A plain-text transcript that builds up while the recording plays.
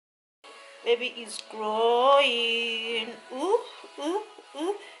Baby is growing. Ooh, ooh,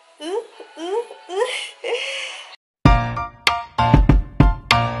 ooh, ooh, ooh, ooh.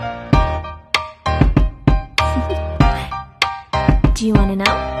 Do you want to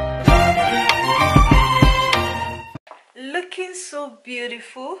know? Looking so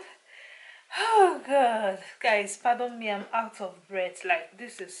beautiful. Oh god, guys, pardon me, I'm out of breath. Like,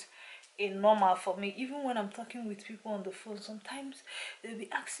 this is a normal for me. Even when I'm talking with people on the phone, sometimes they'll be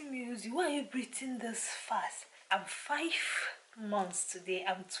asking me, Uzi, why are you breathing this fast? I'm 5 months today.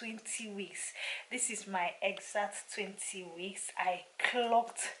 I'm 20 weeks. This is my exact 20 weeks. I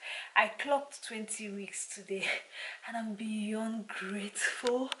clocked 20 weeks today, and I'm beyond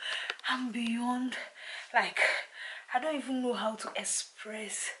grateful. I'm beyond, like, I don't even know how to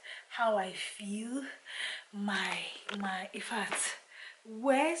express how I feel. In fact,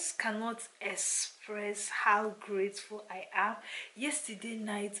 words cannot express how grateful I am. Yesterday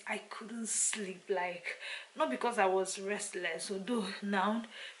night I couldn't sleep, like, not because I was restless, although now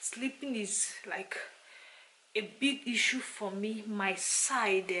sleeping is like a big issue for me. My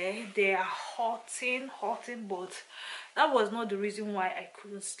side there, they are hurting, but that was not the reason why I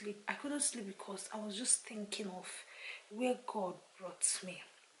couldn't sleep. I couldn't sleep because I was just thinking of where God brought me,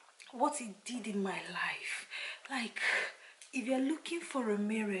 what he did in my life. Like, if you're looking for a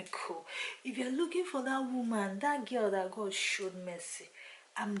miracle, if you're looking for that woman, that girl that God showed mercy,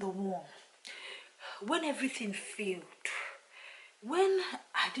 I'm the one. When everything failed, when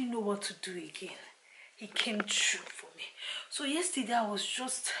I didn't know what to do again, he came true for me. So yesterday I was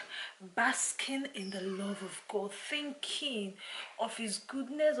just basking in the love of God, thinking of his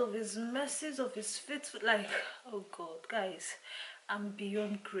goodness, of his mercies, of his faithful. Like, oh God, guys, I'm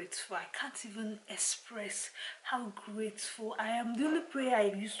beyond grateful. I can't even express how grateful I am. The only prayer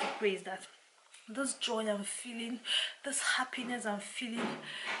I used to pray is that this joy I'm feeling, this happiness I'm feeling,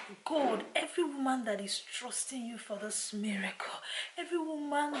 God, every woman that is trusting you for this miracle, every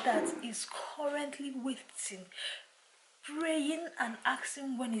woman that is currently waiting, praying and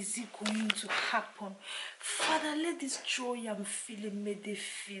asking when is it going to happen, Father, let this joy I'm feeling, may they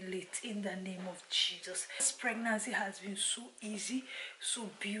feel it in the name of Jesus. This pregnancy has been so easy, so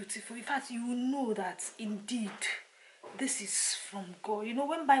beautiful. In fact, you will know that indeed this is from God. You know,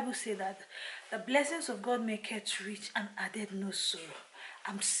 when Bible say that the blessings of God make it rich and added no sorrow,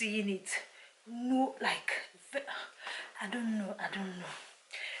 I'm seeing it. No, like, I don't know.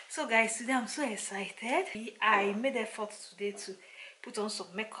 So guys, today I'm so excited. I made effort today to put on some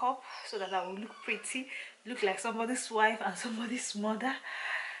makeup so that I will look pretty, look like somebody's wife and somebody's mother.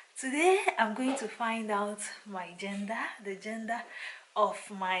 Today I'm going to find out my gender, the gender of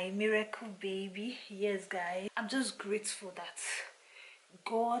my miracle baby. Yes guys, I'm just grateful that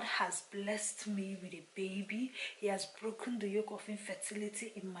God has blessed me with a baby. He has broken the yoke of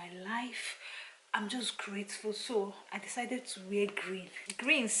infertility in my life. I'm just grateful. So I decided to wear green.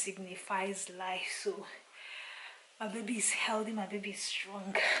 Green signifies life. So my baby is healthy, my baby is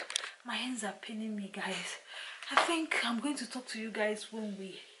strong. My hands are paining me, guys. I think I'm going to talk to you guys when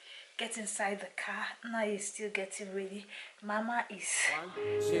we get inside the car. Now you're still getting ready. Mama is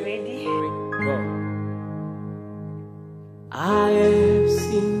ready. 1, 2, 3, go. I have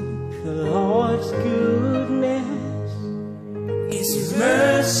seen the Lord's goodness, his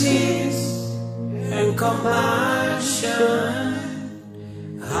mercies and compassion.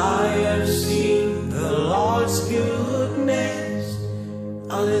 I have seen the Lord's goodness.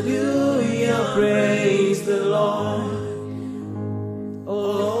 Hallelujah, praise the Lord. Oh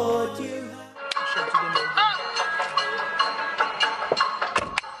Lord, you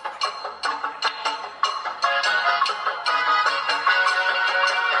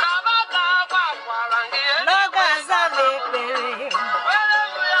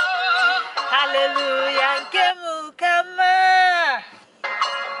Hallelujah, Kemukama.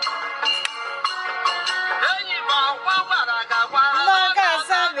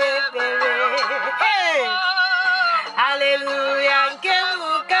 Hey, Hallelujah,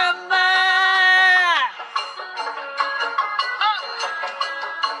 Kemukama.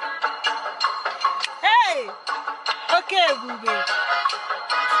 Hey, okay, Bube.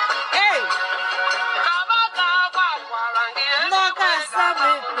 Hey,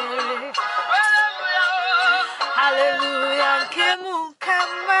 Hallelujah,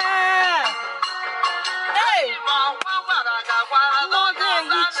 Kemukama. Hey,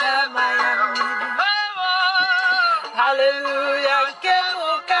 Hallelujah,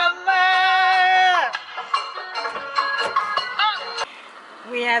 Kemukama.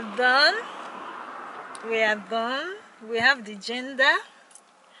 We are done. We have the gender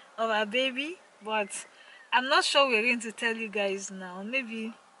of our baby, but I'm not sure we're going to tell you guys now.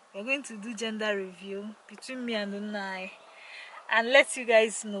 Maybe we're going to do gender review between me and Unai and let you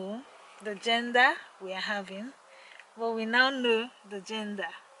guys know the gender we are having. But we now know the gender,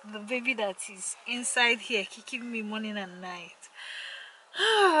 the baby that is inside here kicking me morning and night.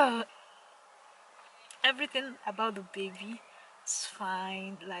 Everything about the baby is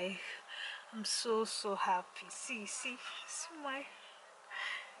fine. Like, I'm so happy. See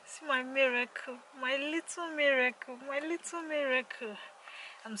my miracle, my little miracle, my little miracle.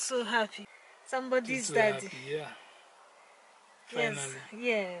 I'm so happy. Somebody's so daddy. Happy, yeah. Yes, Finally.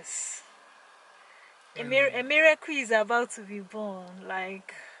 yes. A miracle is about to be born.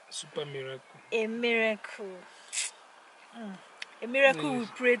 Like Super miracle. a miracle. A miracle we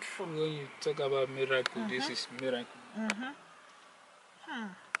prayed for. When you talk about miracle, this is miracle.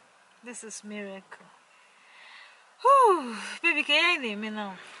 This is miracle. Whew. Baby, can you hear me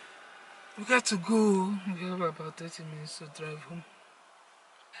now? We got to go. We have about 30 minutes to drive home.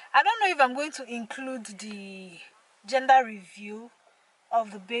 I don't know if I'm going to include the gender review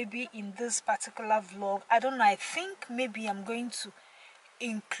of the baby in this particular vlog. I don't know. I think maybe I'm going to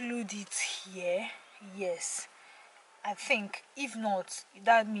include it here. Yes, I think. If not,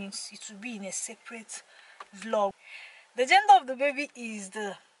 that means it will be in a separate vlog. The gender of the baby is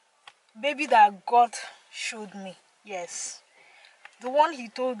the baby that God showed me. Yes, the one he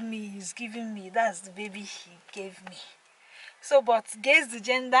told me he's giving me, that's the baby he gave me. So, but guess the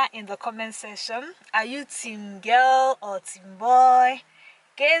gender in the comment section. Are you team girl or team boy?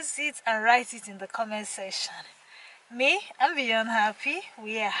 Guess it and write it in the comment section. Me, I'm beyond happy.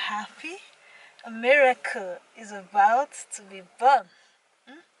 We are happy. A miracle is about to be born.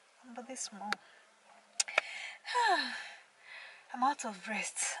 But this small. I'm out of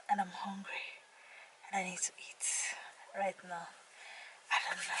breath and I'm hungry and I need to eat right now. I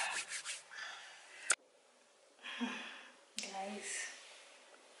don't know. Guys,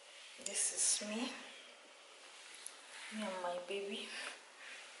 this is me and my baby.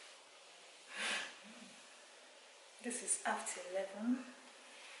 This is after 11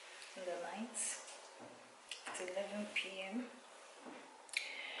 in the night. It's 11 p.m.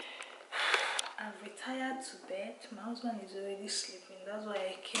 I've retired to bed. My husband is already sleeping. That's why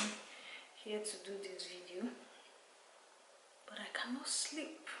I came here to do this video. But I cannot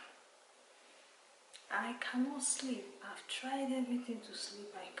sleep. I cannot sleep. I've tried everything to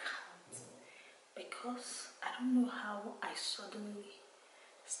sleep. I can't. Because I don't know how I suddenly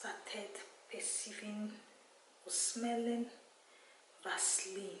started perceiving or smelling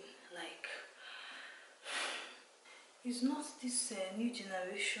Vaseline. Like, it's not this new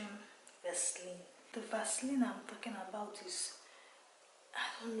generation Vaseline. The Vaseline I'm talking about is,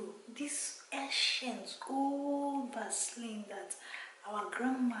 I don't know, this ancient old Vaseline that our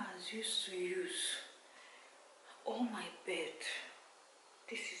grandmas used to use. Oh my bed,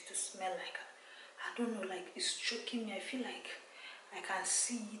 this is the smell. Like, I don't know, like it's choking me. I feel like I can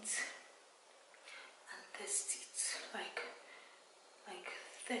see it and taste it, like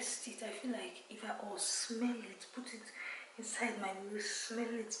taste it. I feel like if I or smell it, put it inside my nose,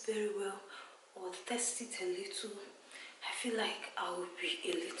 smell it very well, or test it a little, I feel like I will be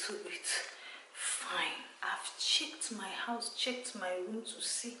a little bit fine. I've checked my house, checked my room to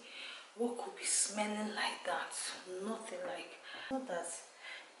see what could be smelling like that. Nothing. Like, not that,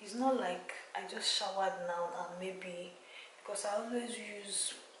 it's not like I just showered now and maybe, because I always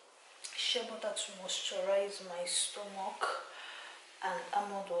use shea butter to moisturize my stomach and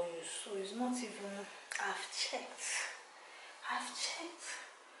almond oil, so it's not even, I've checked, I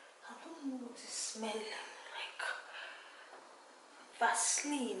don't know what it's smelling like.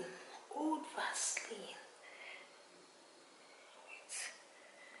 Vaseline, old Vaseline. Wait,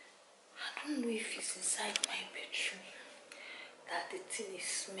 I don't know if it's inside my bedroom that the thing is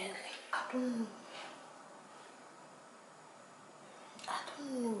smelling. I don't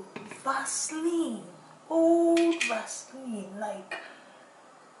know. Vaseline, old Vaseline, like,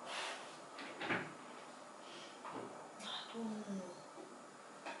 I don't know.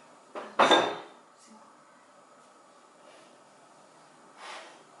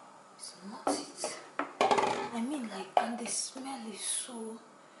 It's not it. I mean, like, and the smell is so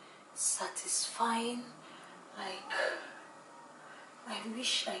satisfying. Like, I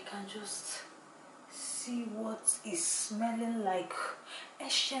wish I can just see what is smelling like.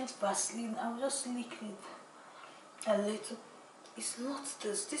 Ancient Vaseline, I'll just lick it a little. It's not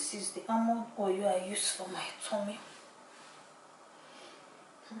this. This is the almond oil I use for my tummy.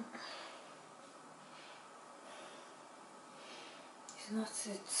 It's not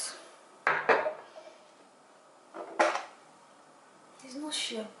it. It's not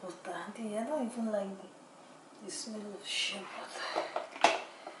shea butter. I don't even like the smell of shea butter.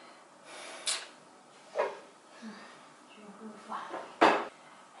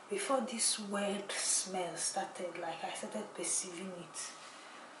 before this weird smell started, like I started perceiving it,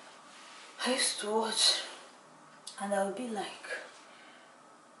 I used to watch and I would be like,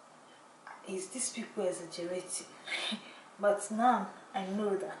 is these people exaggerating? But now I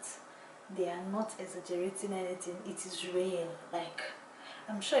know that they are not exaggerating anything. It is real. Like,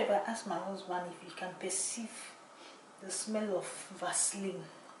 I'm sure if I ask my husband if he can perceive the smell of Vaseline,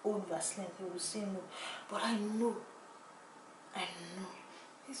 old Vaseline, he will say no. But I know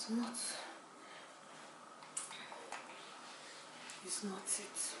it's not it. It's not.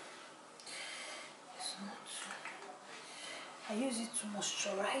 I use it to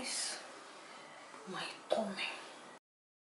moisturize my tummy.